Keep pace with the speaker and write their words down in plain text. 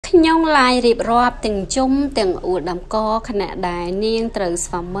nhông lai rịp rọp từng chung từng ủ đầm co khả nạ đài niên từ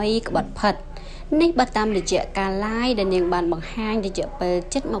sva mây của bật phật nít bật tâm để chợ cà lai để niên bàn bằng hang để chợ bờ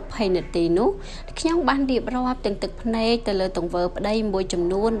chất một hay nửa tỷ nút nhông ban rịp rọp từng tực này từ lời tổng vợ ở đây môi chùm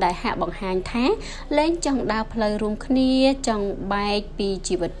nuôn đại hạ bằng hang tháng lên trong đào plei rung khnia trong bài pi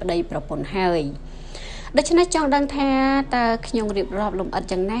chỉ vật ở đây bọc bồn hơiดัชนีจองดังแท้แต่ขยงรีบรอบลมอัด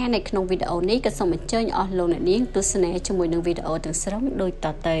จังแน่ในขนมวิดีโอนี้ก็ส่งมาเจอออนลงในนี้ตัวเสนอจมูกหนึ่งวิดีโอถึงสร้างโดยต่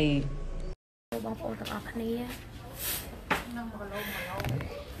อเตยบางคนต้องออกนี้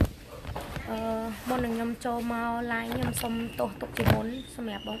บนหนึ่งยมโจมาลายยมสมโตตุกจิมุนส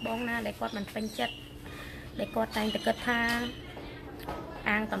มัยบ้องหน้าได้กอดมันเป็นเจ็ดได้กอดแต่งแต่เกิดทาง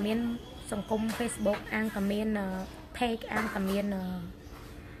อ่างกับเมียนสังคม Facebook อ่างกับเมียนเพจอ่างกับเมียน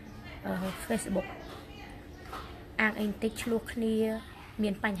Facebookอ่างเองติดชลูกนี้มี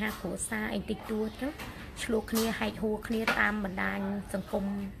ปัญหาหัวซาเองติดตัวจังชลูกนี้ให้หัวนี้ตามบรรดาสังคม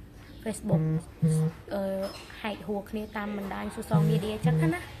Facebook ให้หัวนี้ตามบรรดาโซเชียลมีเดียจัง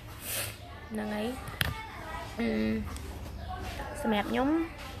นะนั่งไงสมัยยม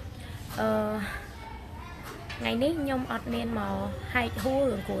ไงนี้ยมอดเมียนมาให้หัวห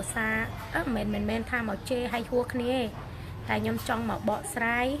รือหัวซาเหม็นทำมาเจให้หัวนี้แต่ยมจ้องมาเบาะไซ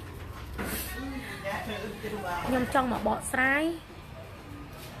ยมจ้องมาเบาะไซ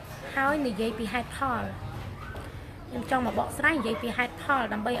เขาในยัยปีไฮพอลยมจ้องมาเบาะไซยัยปีไฮพอล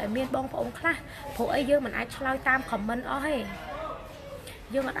ดำไปไอเมียนบ้องพระองค์คลาผู้ไอเยอะมันไอชลอยตามคอมเมนต์อ้อให้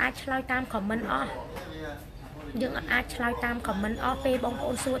เยอะมันไอชลอยตามคอมเมนต์อ้อเยอะมันไอชลอยตามคอมเมนต์อ้อเปย์บ้องพระอ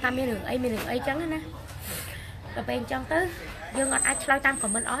งค์ซัวตามมีหนึ่งไอจังนะแต่เป็นจังตื้อยังไอชลอยตามคอม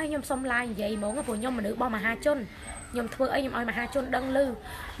เมนต์อ้อให้ยมส้มลายยัยมองกับผู้ยมมันนึกบ้องมาหาจนยมทั่วยมเอามาหาจนดังลือ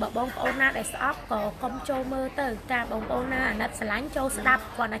บอกบองโอนาได้สอบก็คอมโจเมอร์เตอร์กาบองโอนานัดสลายโจสดับ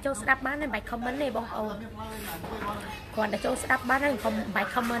ก่อนนะโจสดับบ้านในใบคอมเมนต์ในบองโอก่อนนะโจสดับบ้านในใบ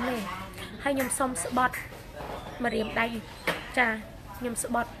คอมเมนต์ในให้ยมส้มสปอตมาเรียมได้จ้ายมส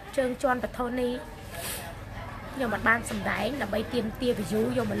ปอตเชิงจวนปัทโทนียมบัดบ้านสำได้ดับใบเตรียมเตี้ยไปยู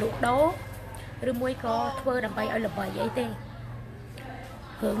ยมมาลุกโดหรือมวยก็ทั่วดับใบเอาหลับใบยัยเต้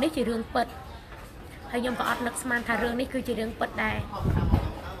เหืองนี่จีเรื่องเปิดให้ยมก็อัดนักสมานถ่ายเรื่องนี้คือจีเรื่องเปิดได้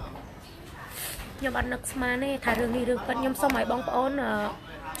ยมอัดนักสมานนี่ถ่ายเรื่องนี้เรื่องเปิดยมสมัยบองปอน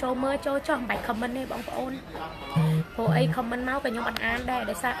โจเมื่อโจช่องใบคอมเมนต์นี่บองปอนพอไอ้คอมเมนต์เมาส์กับยมอัดอ่านได้แ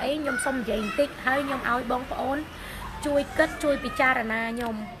ต่ซาไอ้ยมส้มใหญ่ติ๊กให้ยมเอาบองปอนช่วยกัดช่วยพิจารณาย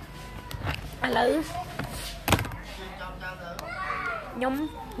มอะไร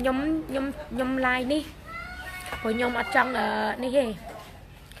ยมลายนี่พอยมอัดจังนี่เฮ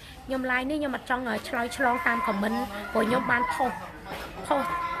ยมไลน์นี่ยมมาจ้องฉลองตามคอมเมนต์โอยมบ้านโพ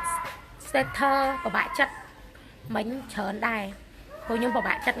สเตอร์ประบาจัดมันเฉินได้โอยมประบ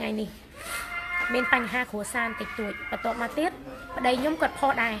าจัดไงนี่เมนปัญหาขัวซานติดตัวประตูมาเตี้ยประเดี๋ยวยมกดพอ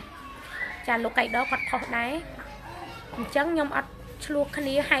ได้จานลูกไก่ดอกกดพอได้จังยมอัดชลูกคน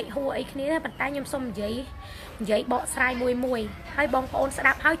นี้ให้หัวไอ้คนนี้ปัตตายมส้มใหญ่เบาสายมวยให้บองโอนส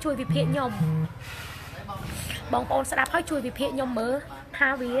ดับให้ช่วยวิเพยมบองโอนสดับให้ช่วยวิเพยมเมื่อฮา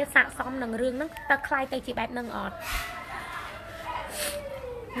วิสะซ้อมหนังเรื่องนั้นตะคลายใจจีแบบหนังออด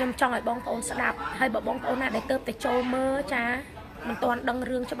ยมจองไอ้บองโอนสดับให้บอกบองโอนน่ะได้เติบแต่โจเมื่อจ้ามันตอนดังเ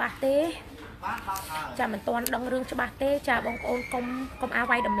รื่องฉบับเต้จ้ามันตอนดังเรื่องฉบับเต้จ้าบองโอนกลมอาไ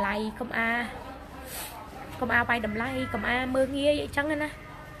ว้ดำไลกลมอาไว้ดำไลกลมอาเมื่อเงี้ยจังนะ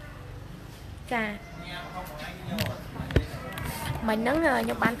จ้าmình nắng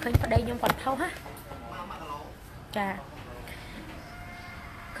nhom ban khơi vào đây nhom còn thâu haจ้า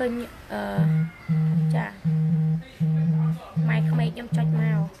เคยจ้าไม่ขมิ้นยำจัดมา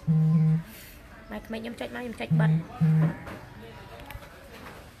ไม่ขมิ้นยำจัดมายำจัดบัน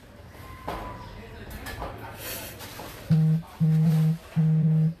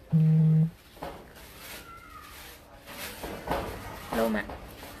โลมา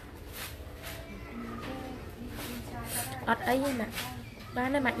อดไอ้ยังน่ะบ้าน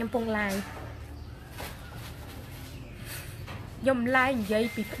ในมัดยำปงลายยมไล่ยัย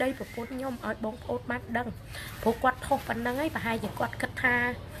ปีได้ประพุทธยมเอาบงโพดมัดดังพวกกัดทบปันดังไอ้ปะhaiอย่างกัดกัดทา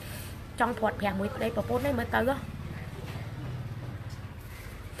จองถอดแผงมวยได้ประพุทธได้เมื่อเต๋อ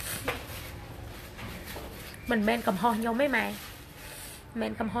mình men cầm ho nhau mấy mày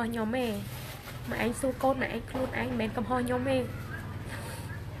men cầm ho nhau mê mà anh su cốt mà anh luôn anh men cầm ho nhau mê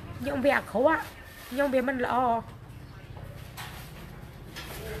nhưng việc khổ á nhưng việc mình lo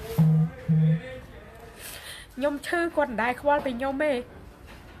nhom chơi còn đại khoa bị nhom mê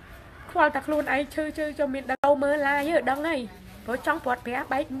khoa tạc luôn ai chơi cho mình đâu mơ la với đằng này có trong bọt bé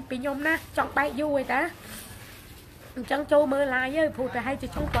bay bị nhom na trong bay vui ta trong châu mơ la với phụ phải hay chỉ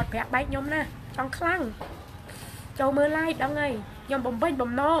trong bọt bé bay nhom na trong khăn châu mưa like đăng ngay nhom bồng bênh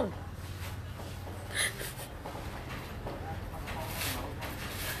bồng non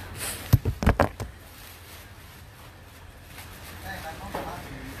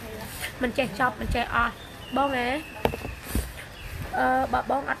mình chạy chọc mình chạy bong nè bà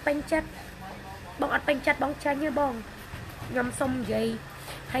bong ắt bánh chất bong chanh như bong nhom xong vậy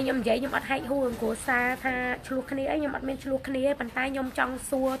hay nhom vậy nhom ắt hay hùa của xa tha chluộc khné ấy nhom ắt men chluộc khné bàn tay nhom trong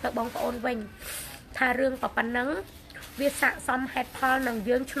xua tự bong ôn vinh tha rương và pan nắng việc sạ xong hạt phal nằng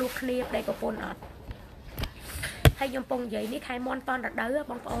dương chluộc khné đây có pôn ắt hay nhom pong vậy ní khai môn ton đặt đỡ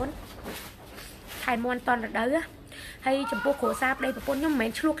bong ôn khai môn ton đặt đỡ hay chấm pô khổ sáp đây pôn nhom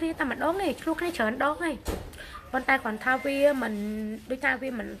men chluộc khné ta mặt đó này chluộc khné chởn đó này con tay còn tha vi mình đôi tha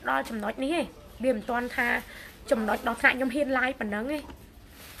vi mình đo chấm nói ní biềm toàn tha chấm nói đó lại nhom hiên like pan nắng ấy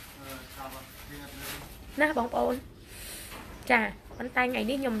nè bóng ôn chà con tay ngày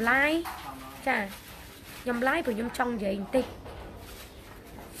đi nhầm lái chà nhầm lái của nhầm trong vậy tị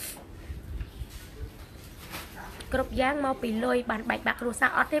cột giang mau bị lôi bàn bạch bạc rồi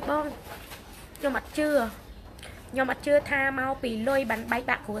sao thế bông nhưng mặt chưa tha mau bị lôi bàn bạch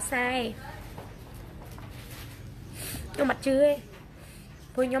bạc của sai nhưng mặt chưa ấy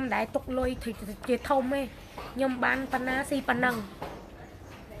thôi nhom đại tục lôi thì chia thông ấy nhom ban pana si panang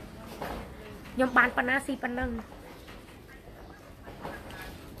nhom ban pana si panang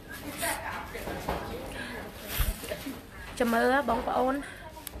chấm mơ bóng của ôn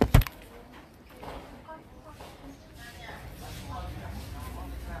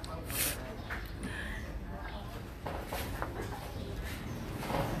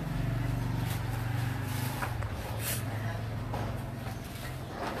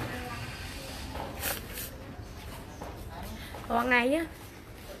Hoàng ngày á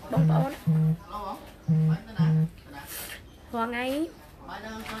bóng ôn Hoàng ngày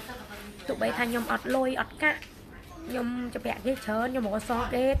tụi bay thay nhom ọt lôi ọt cá nhom cho bẹ cái chớ nhom một xó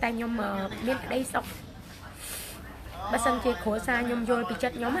cái tay nhom bên đây sọc bà sân chơi khổ xa nhom vô bị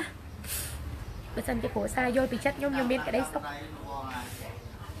chất nhóm á bà sân chơi khổ xa vô bị chất nhom bên cái đây sọc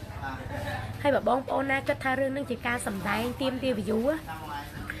hay bà bóng ôn na kết tha rương nâng chỉ ca sầm đáy tiêm tiêu vì dú á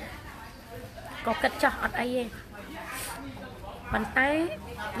có cất cho ọt ấy bàn tay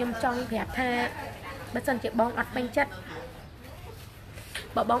nhom trong đẹp tha bà sân chơi bóng ọt bánh chất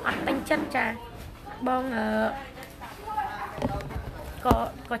bỏ bóng ọt bánh chất trà bong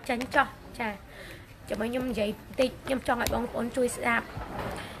có tránh cho chà cho mấy nhom vậy tị nhom cho lại bong ôn chui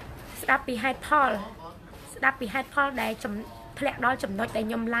đáp bị hai Paul để chấm lẹ đó chấm nói để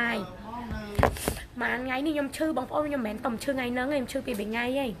nhom lại mà ngày đi nhom chư bong ôn nhom mến tổng chư ngày nắng em chư bị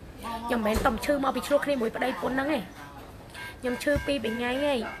ngay ấy nhom mến tổng chư mau bị chua khi mũi vào đây cuốn nắng này nhom chư bị ngay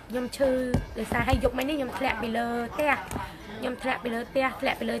ấy nhom chư để xa hay dục mấy ní nhom lẹ bị lơ te nhom lẹ bị lơ chả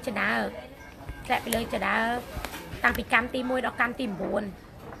đá lẹ bị lơ chả đá tăng bị cam tim môi đó cam tim buồn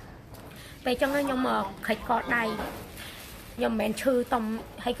về cho ngươi nhom mà khách có đây nhom mến chư tổng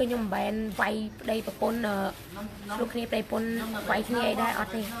hay có nhom bèn vay đây và pôn lúc này đây pôn vay như đây ở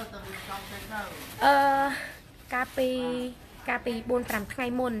đây capi 4-5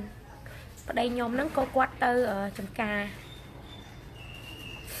 ngày môn ở đây nhom nó có quạt tơ ở chấm cá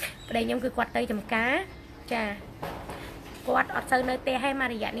ở đây nhom cứ quạt tơ chấm cá chà quạt ở sân nơi te hay mà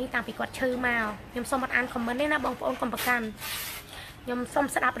dạngนี้tăng bị quạt chư màu nhom xong mặt ăn comment đấy na bông ôn còn bạc can nhom xong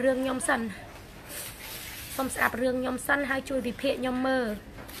sẽ đạp rương nhom sân hai chui bị phệ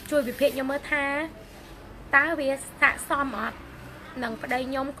nhom mơ tha tá về xạ xóm ở nâng vào đây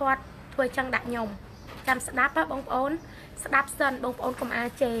nhom quạt thôi chân đặt nhom chăm sẽ đáp á bông ôn đáp sân bông ôn công a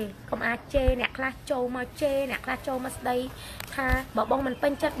chê nè la châu mà đây tha bỏ bông mình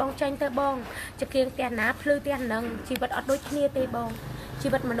bên chất bông tranh tơ bông cho kiêng tiền ná plư tiền nâng chỉ vật ở đôi kia tê bông chỉ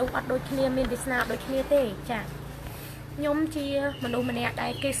vật mình đúng ở đôi kia miền Việt Nam đôi kia tê chả nhóm chia mình đúng mình nè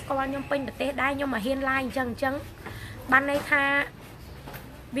đây cái score nhóm bên được tê đây nhưng mà hiên like chẳng ban này tha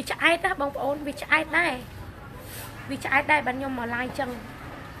vì cha ai đó bông ôn vì cha ai đây ban nhóm mà like chẳng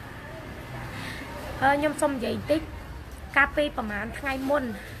nhóm xong vậy tích capi ประมาณ ថ្ងៃមុន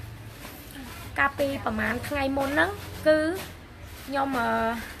capi ประมาณ ថ្ងៃមុនហ្នឹងគឺខ្ញុំ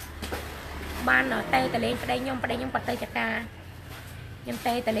បានតេតលេងប្តីខ្ញុំបាត់ទៅចកាខ្ញុំ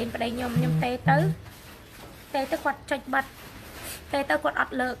តេតលេងប្តីខ្ញុំតេទៅគាត់ចុចបាត់តេទៅគាត់អ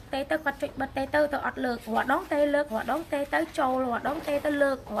ត់លើកតេទៅគាត់ចុចបាត់តេទៅអត់លើករដងតេលើករដងតេទៅចូលរដងតេទៅ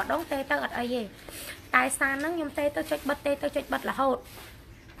លើករដងតេទៅអត់អីទេតែសារហ្នឹងខ្ញុំតេទៅចុចបាត់តេទៅចុចបាត់រហូត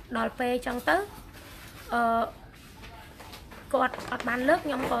ដល់ពេលចឹងទៅគាត់អត់បានលើកខ្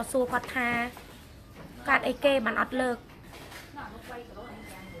ញុំក៏សួរគាត់ថាកាត់អីគេបានអត់លើក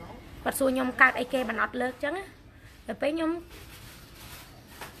គាត់សួរខ្ញុំកាត់អីគេបានអត់លើកចឹងដល់ពេលខ្ញុំ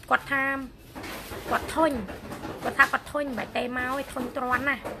គាត់ថាគាត់ធុញ គាត់ថាគាត់ធុញបែបទេមកឲ្យធុញទ្រាន់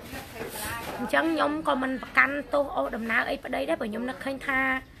ណាអញ្ចឹងខ្ញុំក៏មិនប្រកាន់ទោសអូដំណើរអីប្តីដែរព្រោះខ្ញុំនឹកឃើញថា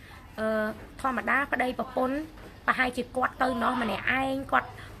ធម្មតាប្តីប្រពន្ធប្រហែលជាគាត់ទៅណោះម្នាក់ឯង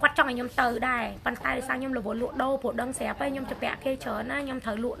គាត់ចង់ឲ្យខ្ញុំទៅដែរប៉ុន្តែដោយសារខ្ញុំរវល់លក់ដូរព្រោះដឹងស្រាប់ហើយខ្ញុំជពាក់គេច្រើនណាខ្ញុំត្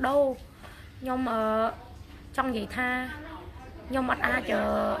រូវលក់ដូរខ្ញុំចង់និយាយថាខ្ញុំអត់អាច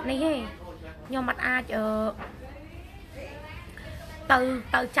នេះទេខ្ញុំអត់អាច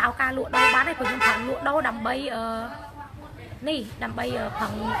ទៅចោលការលក់ដូរបានទេព្រោះខ្ញុំប្រឹងលក់ដូរដើម្បីនេះដើម្បីប្រឹ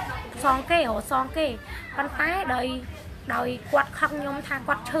ងសងគេប៉ុន្តែដោយគាត់ខឹងខ្ញុំថា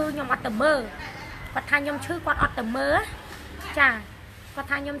គាត់ឈឺខ្ញុំអត់ទៅមើលគាត់ថាខ្ញុំឈឺគាត់អត់ទៅមើលចាគាត់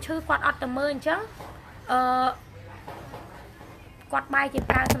ថាខ្ញុំឈឺគាត់អត់ទៅមើលអញ្ចឹងគាត់បែរជា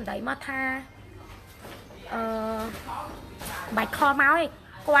ប្រើសម្ដីមកថាបាច់ខលមកឯង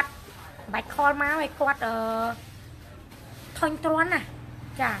គាត់បាច់ខលមកឯងគាត់ធុញទ្រាន់ណា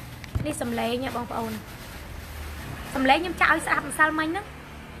ចានេះសំឡេងបងប្អូនសំឡេងខ្ញុំចាក់ឲ្យស្អាតម្សិលមិញហ្នឹង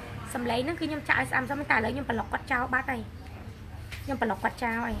សំឡេងហ្នឹងគឺខ្ញុំចាក់ឲ្យស្អាតម្សិលមិញតែឥឡូវខ្ញុំប្លុកគាត់ចោលបាត់ហើយខ្ញុំប្លុកគាត់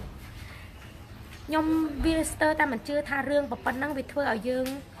ចោលហើយខ្ញុំវាស្ទើរតែមិនជឿថារឿងប៉ុណ្ណឹងវាធ្វើឲ្យយើង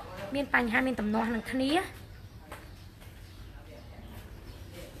មានបញ្ហាមានទំនាស់នឹងគ្នា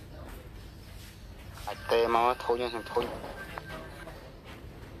អាចទេមកធុញខ្ញុំធុញ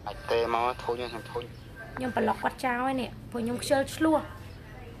អាចទេមកធុញខ្ញុំធុញខ្ញុំប្លុកគាត់ចោលហើយនេះព្រោះខ្ញុំខ្ជិលឆ្លោះ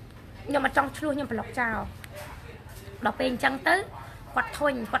ខ្ញុំអត់ចង់ឆ្លោះខ្ញុំប្លុកចោលដល់ពេលអញ្ចឹងទៅគាត់ធុ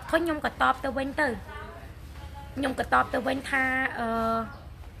ញខ្ញុំក៏តបទៅវិញទៅខ្ញុំក៏តបទៅវិញថា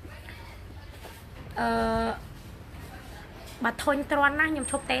បើធុញទ្រាន់ណាស់ខ្ញុំ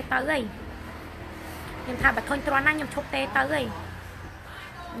ឈប់ទេទៅអីខ្ញុំថាបើធុញទ្រាន់ណាស់ខ្ញុំឈប់ទេទៅអី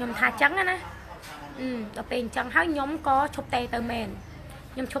ខ្ញុំថាអញ្ចឹងណាដល់ពេលអញ្ចឹងហើយខ្ញុំក៏ឈប់ទេទៅមែន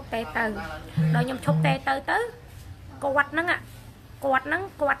ខ្ញុំឈប់ទេទៅដល់ខ្ញុំឈប់ទេទៅគាត់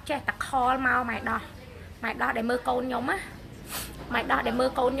គាត់ចេះតែខលមកម៉ែដោះដែលមើលកូនខ្ញុំណាម៉ែដោះដែលមើល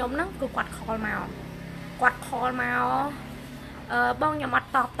កូនខ្ញុំហ្នឹងគឺគាត់ខលមកបងខ្ញុំអត់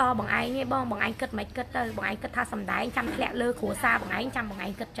តបងឯងទេបងឯងគិតមិនគិតទៅបងឯងគិតថាសំដែងចាំធ្លាក់លើគ្រួសារបងឯងចាំបងឯ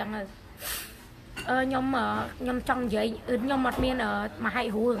ងគិតចឹងទៅខ្ញុំចង់និយាយខ្ញុំអត់មានមហិ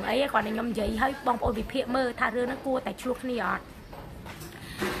ហូរឿងអីគ្រាន់តែខ្ញុំនិយាយឲ្យបងប្អូនវិភាគមើលថារឿងហ្នឹងគួរតែឆ្លោះគ្នាអត់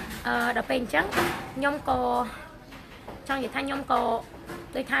ដល់ពេលអញ្ចឹងខ្ញុំក៏ចង់និយាយថាខ្ញុំក៏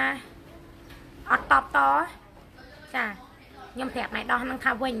ដូចថាអត់តបតចាខ្ញុំប្រាប់ម៉ែដោះហ្នឹង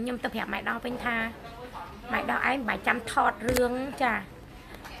ថាវិញខ្ញុំទៅប្រាប់ម៉ែដោះវិញថាម៉ែដោះឯងមិនបាច់ចាំថតរឿងចា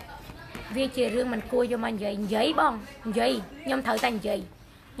វាជារឿងមិនគួរយកមកនិយាយបងនិយាយខ្ញុំត្រូវតែនិយាយ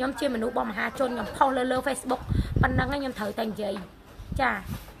ខ្ញុំជាមនុស្សបងមហាជនខ្ញុំផុសលើ Facebook ប៉ុណ្ណឹងខ្ញុំត្រូវតែនិយាយចា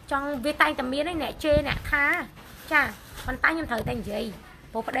ចង់វាតែងតែមានឯអ្នកជេរអ្នកថាចាប៉ុន្តែខ្ញុំត្រូវតែនិយាយ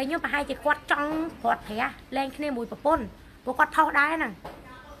ព្រោះប្តីខ្ញុំប្រហែលជាគាត់ចង់ព្រាត់ប្រាសលែងគ្នាមួយប្រពន្ធព្រោះគាត់ថោសដែរហ្នឹង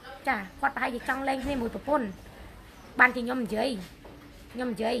ចាគាត់ប្រហែលជាចង់លែងគ្នាមួយប្រពន្ធបានជាខ្ញុំនិយាយ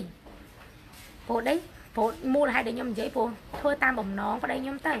ព្រោះមូលហេតុដែលខ្ញុំនិយាយព្រោះធ្វើតាមបំណងប្តីខ្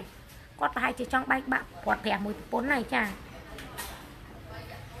ញុំទៅគាត់ប្រហែលជាចង់បែកបាក់ព្រាត់ប្រាសមួយប្រពន្ធហើយចា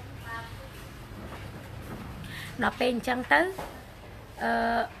ដល់ពេលអញ្ចឹងទៅ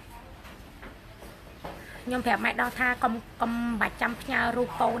ខ្ញុំប្រាប់ម៉ែដោះថាកុំបាច់ចាំផ្ញើរូប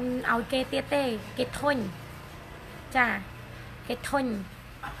កូនឲ្យគេទៀតទេគេធុញចាគេធុញ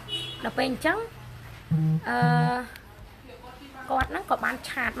ដល់ពេលអញ្ចឹងគាត់ហ្នឹងក៏បាន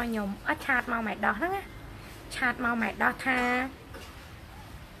ឆាតមកខ្ញុំឆាតមកម៉ែដោះហ្នឹងឆាតមកម៉ែដោះថា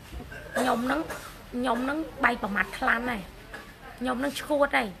ខ្ញុំហ្នឹងបែកប្រមាត់ខ្លាំងហើយខ្ញុំហ្នឹងឈួត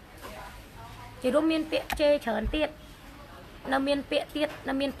ហើយជារួមមានពាក្យជេរច្រើនទៀតនៅមានពាក្យច្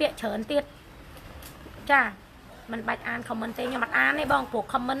រើនទៀតចាមិនបាច់អានខមមិនទេខ្ញុំអត់អានទេបងព្រោះ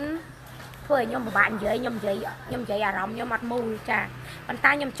ខមមិនធ្វើឲ្យខ្ញុំពិបាកនិយាយខ្ញុំនិយាយអារម្មណ៍ខ្ញុំអត់មូលចាប៉ុន្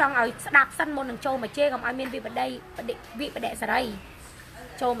តែខ្ញុំចង់ឲ្យស្ដាប់សិនមុននឹងចូលមកជេរកុំឲ្យមានវិបដិសេរី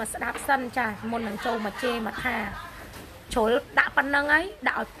ចូលមកស្ដាប់សិនចាមុននឹងចូលមកជេរមកថាជ្រុលដាក់ប៉ុណ្្នឹងហើយ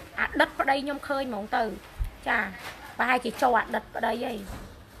ដាក់ឲ្យអាដិតប្តីខ្ញុំឃើញហ្មងទៅចាប្រហែលជាចូលអាដិតប្តីហើយ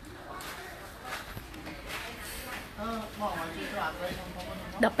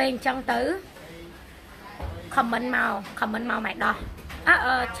ដល់ពេលអញ្ចឹងទៅខមមិនមកម៉ែដោះ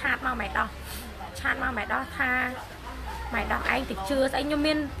ឆាតមកម៉ែដោះថាម៉ែដោះឯងទៅជឿស្អីខ្ញុំ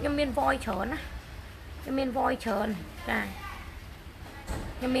មាន voice ច្រើនណាខ្ញុំមាន voice ច្រើនចា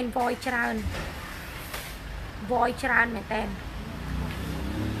ខ្ញុំមាន voice ច្រើនមែនតើ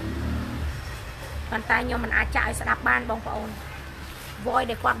ប៉ុន្តែខ្ញុំមិនអាចចាក់ឲ្យស្ដាប់បានបងប្អូន voice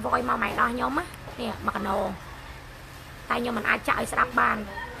ដែលគាត់ voice មកម៉ែដោះខ្ញុំនេះមកកណោតែខ្ញុំមិនអាចចាក់ឲ្យស្ដាប់បាន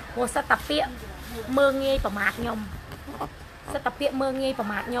ព្រោះសិតតាពាកមើងងាយប្រមាថខ្ញុំ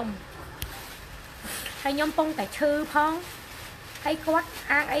ហើយខ្ញុំពងតែឈឺផងហើយគាត់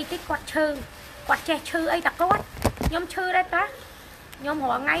អាងអីតិចគាត់ឈឺ គាត់ចេះឈឺអីតាគាត់ខ្ញុំឈឺដែរតាខ្ញុំ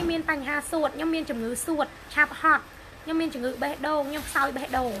រងថ្ងៃមានបញ្ហាសួតខ្ញុំមានជំងឺសួតឆាប់ហត់ខ្ញុំមានជំងឺបេះដូងខ្ញុំខ្សោយបេះ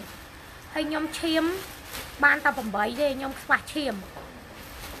ដូងហើយខ្ញុំឈាមបានតែ8ទេខ្ញុំខ្វះឈាម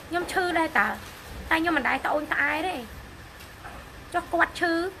ខ្ញុំឈឺដែរតាតែខ្ញុំមិនដែរត្អូញត្អែទេចុះគាត់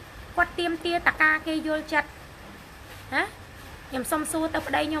ឈឺគាត់ទៀមទាតកាគេយល់ចិត្តណាខ្ញុំសុំសួរទៅ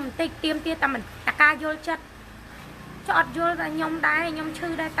ប្តីខ្ញុំបន្តិចទៀមទាតែមិនតកាយល់ចិត្តចុះអត់យល់តែខ្ញុំដែរខ្ញុំឈឺ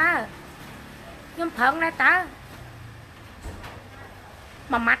ដែរតើខ្ញុំប្រឹងដែរតើ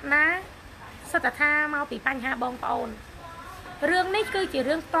មួយម៉ាត់ណាសិតថាមកពីបញ្ហាបងប្អូនរឿងនេះគឺជា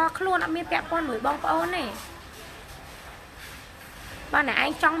រឿងផ្ទាល់ខ្លួនអត់មានពាក់ព័ន្ធមួយបងប្អូនទេបើអ្នកឯ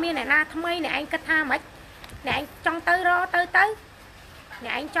ងចង់មានអ្នកណាថ្មីអ្នកឯងគិតថាម៉េចអ្នកឯងចង់ទៅរកទៅអ្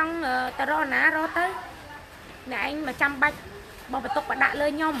នកឯងចង់ទៅរកណារកទៅអ្នកឯងមកចាំបាច់បបតុកបដាក់លើ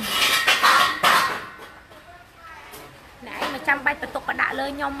ខ្ញុំអ្នកឯងមកចាំបាច់បតុកបដាក់លើ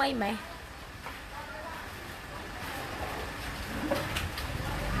ខ្ញុំអីម៉េះ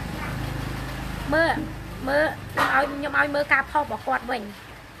មើលខ្ញុំឲ្យមើលការផុសរបស់គាត់វិញ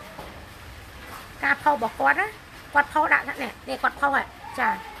ការផុសរបស់គាត់ណាគាត់ផុសដាក់នេះគាត់ផុសចា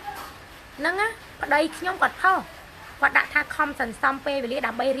ហ្នឹងណាប្តីខ្ញុំគាត់ផុសគាត់ដាក់ថាខំសន្សំពេលវេលា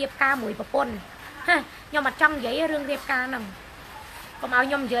ដើម្បីរៀបការមួយប្រពន្ធខ្ញុំអត់ចង់និយាយរឿងរៀបការហ្នឹងកុំឲ្យ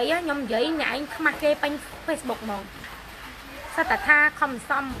ខ្ញុំនិយាយអ្នកឯងខ្មាស់គេពេញ Facebook ហ្មងសិតតែថាខំ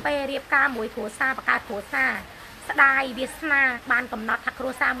សំពេលរៀបការមួយគ្រួសារបកកើតគ្រួសារស្ដាយវាសនាបានកំណត់ថាគ្រួ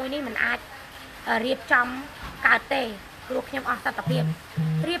សារមួយនេះមិនអាចរៀបចំកើតទេព្រោះខ្ញុំអស់សត្វភាព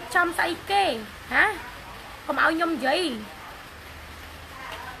រៀបចំស្អីគេហាកុំឲ្យខ្ញុំនិយាយ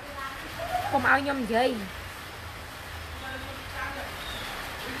កុំឲ្យខ្ញុំនិយាយ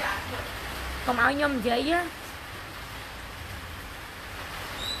កុំឲ្យខ្ញុំនិយាយ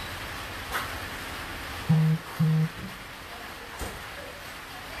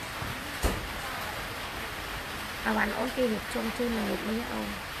អាវ៉ាន់អូនគេរៀបចំជូននៅនេះអូន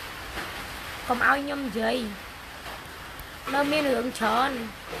កុំឲ្យខ្ញុំនិយាយនៅមានរឿងច្រើន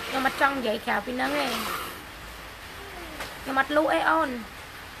ខ្ញុំអត់ចង់និយាយក្រៅពីហ្នឹងទេខ្ញុំអត់លក់អីអូន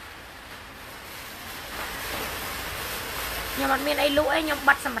ខ្ញុំអត់មានអីលក់អីខ្ញុំ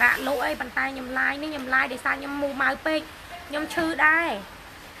បាត់សម្រាប់លក់អីប៉ុន្តែខ្ញុំឡាយនេះខ្ញុំឡាយដោយសារខ្ញុំមូម៉ៅពេកខ្ញុំឈឺដែរ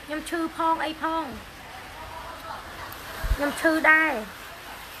ខ្ញុំឈឺផងអីផងខ្ញុំឈឺដែរ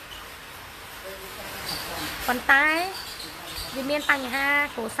ប៉ុន្តែវាមានបញ្ហា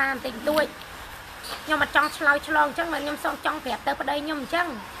គ្រួសារបន្តិចបន្តួចខ្ញុំអត់ចង់ឆ្លើយឆ្លងអញ្ចឹងមិនខ្ញុំសូមចង់ប្រាប់ទៅប្តីខ្ញុំអញ្ចឹង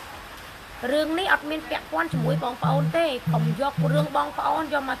រឿងនេះអត់មានពាក់ព័ន្ធជាមួយបងប្អូនទេកុំយករឿងបងប្អូន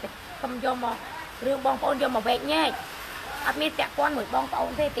យកមកកុំយកមករឿងបងប្អូនយកមកវែកញែកអត់មានពាក់ព័ន្ធមួយបងប្អូ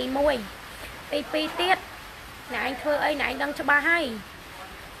នទេទី1ទី2ទៀតអ្នកឯងធ្វើអីអ្នកឯងដឹងច្បាស់ហើយ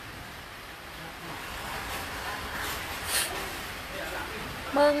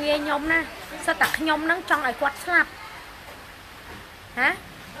មើងងាយខ្ញុំណាសិតតែខ្ញុំនឹងចង់ឲ្យគាត់ស្លាប់ហ៎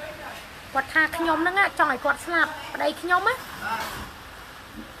គាត់ថាខ្ញុំហ្នឹងចង់ឲ្យគាត់ស្លាប់ប្តីខ្ញុំណា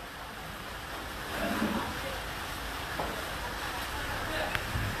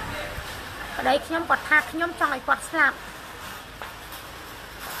ប្តីខ្ញុំគាត់ថាខ្ញុំចង់ឲ្យគាត់ស្លាប់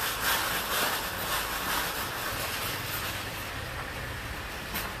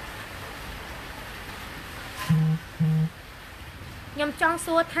ខ្ញុំចង់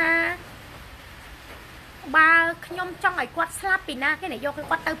សួរថាបើខ្ញុំចង់ឲ្យគាត់ស្លាប់ពីណាគេអ្នកយក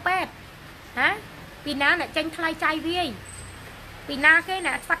គាត់ទៅពេទ្យហ៎ពីណាអ្នកចេញថ្លៃចាយវាយពីណាគេ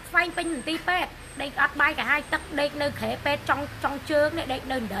អ្នកស្វាត់ស្វែងពេញមន្ទីរពេទ្យដេកអត់បាយកាហាយទឹកដេកនៅក្រែពេទ្យចង់ជើងនេះដេក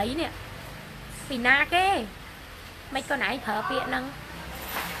នៅដីនេះពីណាគេមិនក៏ណែឯងប្រើពាក្យហ្នឹង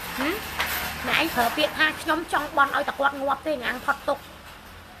ណែឯងប្រើពាក្យថាខ្ញុំចង់បន់ឲ្យតែគាត់ងាប់ទេងាំងផុតទុក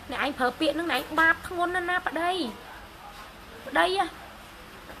ណែឯងប្រើពាក្យហ្នឹងណែឯងបាបធ្ងន់ណាស់ប្តីប្តី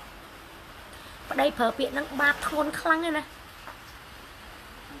ប្រើពាក្យហ្នឹងបាបធ្ងន់ខ្លាំងណាស់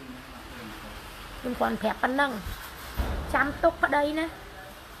ខ្ញុំគាត់ប្រាប់ប៉ុណ្ណឹងចាំទុកប្តីណា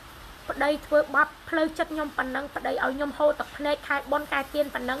ប្តីធ្វើបាបផ្លូវចិត្តខ្ញុំប៉ុណ្ណឹងប្តីឲ្យខ្ញុំហូរទឹកភ្នែកខែបនកែទៀន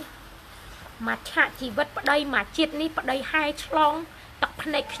ប៉ុណ្ណឹងមកឆាកជីវិតប្តីមកជាតិនេះប្តីហែឆ្លងទឹកភ្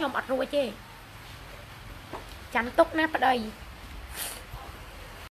នែកខ្ញុំអត់រួចទេចាំទុកណាប្តី